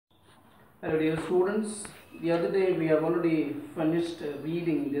Hello dear students, the other day we have already finished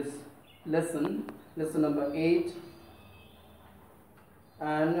reading this lesson number 8,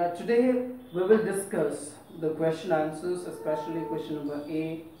 and today we will discuss the question answers, especially question number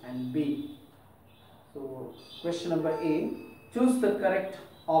A and B. So question number A, choose the correct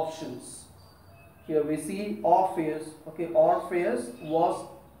options. Here we see Orpheus. Okay, Orpheus was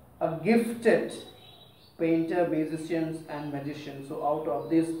a gifted painter, musician and magician. So out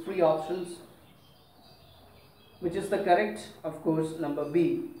of these three options, which is the correct? Of course, number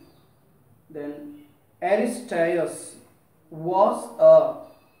B. Then Aristaeus was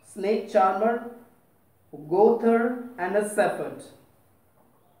a snake charmer, Gother and a shepherd.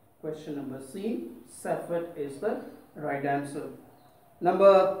 Question number C, shepherd is the right answer.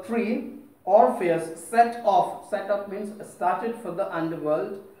 Number 3, Orpheus set off means started for the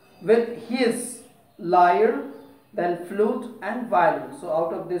underworld with his lyre, then flute and violin. So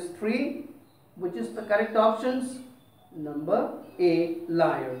out of these three, which is the correct options? Number A,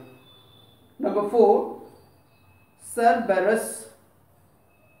 lyre. Number 4, Cerberus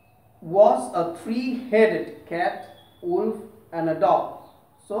was a three-headed cat, wolf and a dog.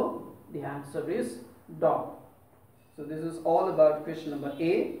 So the answer is dog. So this is all about question number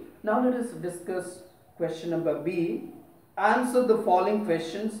A. Now let us discuss question number B. Answer the following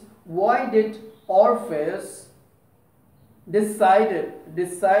questions. Why did Orpheus decide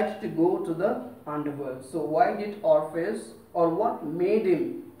to go to the underworld? So why did Orpheus, or what made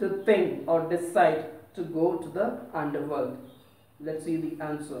him to think or decide to go to the underworld? Let's see the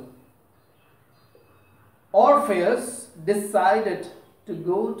answer. Orpheus decided to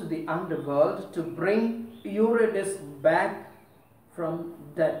go to the underworld to bring Eurydice back from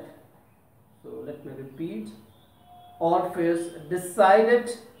death. So let me repeat. Orpheus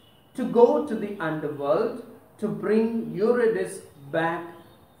decided to go to the underworld to bring Eurydice back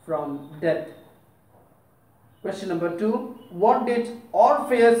from death. Question number 2. What did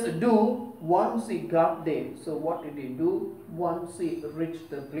Orpheus do once he got there? So what did he do once he reached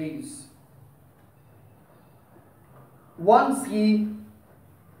the place? Once he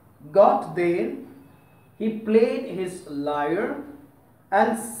got there, he played his lyre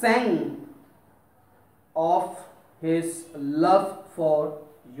and sang of his love for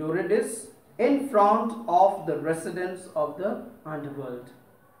Eurydice in front of the residents of the underworld.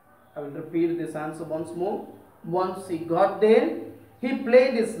 I will repeat this answer once more. Once he got there, he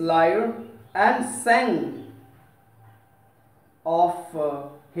played his lyre and sang of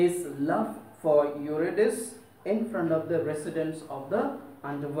his love for Eurydice in front of the residents of the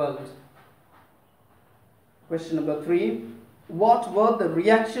underworld. Question number 3. What were the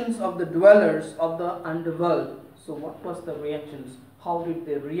reactions of the dwellers of the underworld? So what was the reactions? How did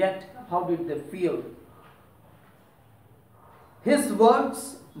they react? How did they feel? His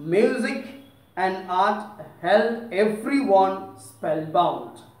works, music and art held everyone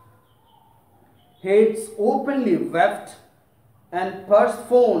spellbound. Heads openly wept and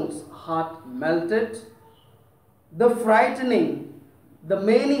Persephone's heart melted. The frightening, the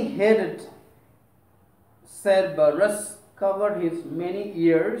many-headed Cerberus covered his many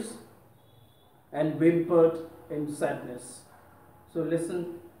ears and whimpered in sadness. So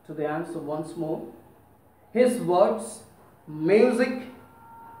listen to the answer once more. His words, music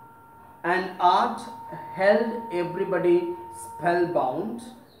and art held everybody spellbound.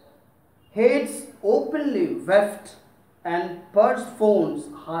 Heads openly wept and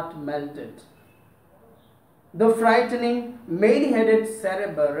Persephone's heart melted. The frightening, many-headed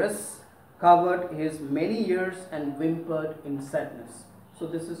Cerberus covered his many ears and whimpered in sadness. So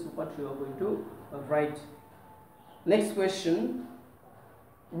this is what you are going to write. Next question.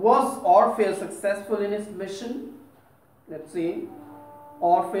 Was Orpheus successful in his mission? Let's see.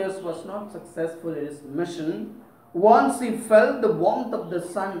 Orpheus was not successful in his mission. Once he felt the warmth of the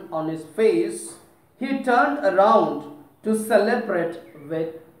sun on his face, he turned around to celebrate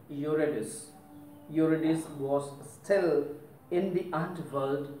with Eurydice. Eurydice was still in the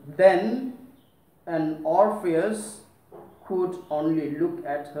underworld then, and Orpheus could only look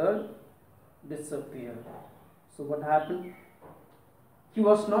at her disappear. So what happened? He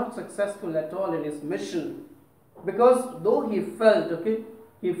was not successful at all in his mission, because though he felt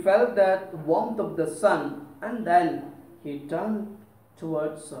that warmth of the sun, and then he turned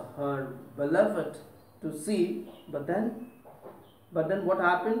towards her beloved to see, but then what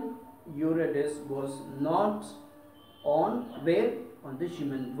happened? Eurydice was not on the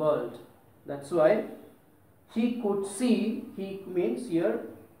human world. That's why he could see, he means here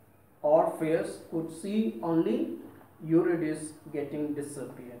Orpheus could see only Eurydice getting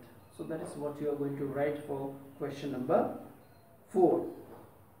disappeared. So that is what you are going to write for question number 4.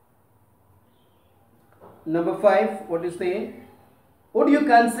 Number 5, what is the would you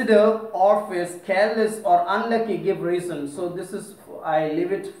consider Orpheus careless or unlucky? Give reason. So this is, I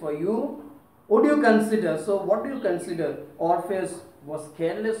leave it for you. Would you consider, so what do you consider? Orpheus was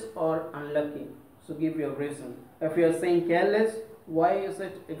careless or unlucky? So give your reason. If you are saying careless, why is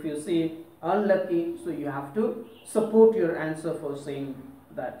it? If you say unlucky, so you have to support your answer for saying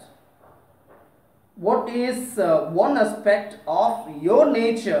that. What is one aspect of your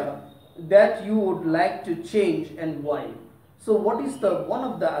nature that you would like to change and why? So what is the one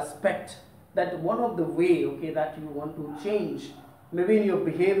of the aspect, that one of the way, okay, that you want to change? Maybe in your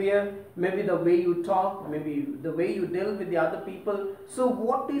behavior, maybe the way you talk, maybe the way you deal with the other people. So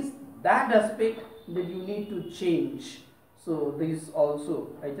what is that aspect that you need to change? So this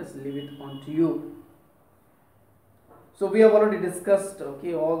also, I just leave it on to you. So we have already discussed,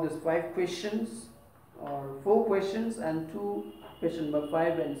 okay, all these 5 questions or 4 questions and 2 question number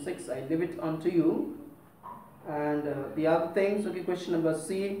 5 and 6. I leave it on to you. And the other things, okay, question number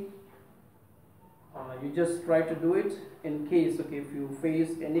C, you just try to do it. In case, okay, if you face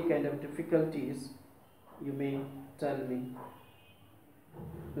any kind of difficulties, you may tell me.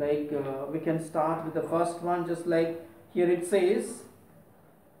 Like we can start with the first one, just like here it says,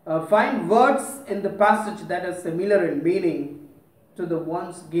 find words in the passage that are similar in meaning to the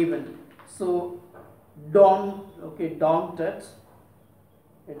ones given. So daunted,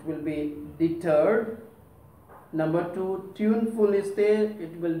 it will be deterred. Number 2, tuneful is there,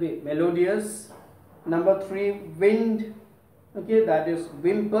 it will be melodious. Number 3, wind, okay, that is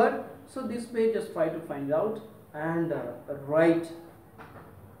whimpered. So this way just try to find out and write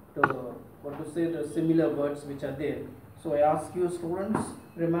the similar words which are there. So I ask you students,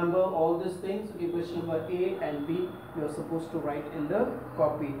 remember all these things. Okay, question number A and B you are supposed to write in the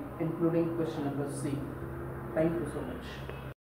copy, including question number C. Thank you so much.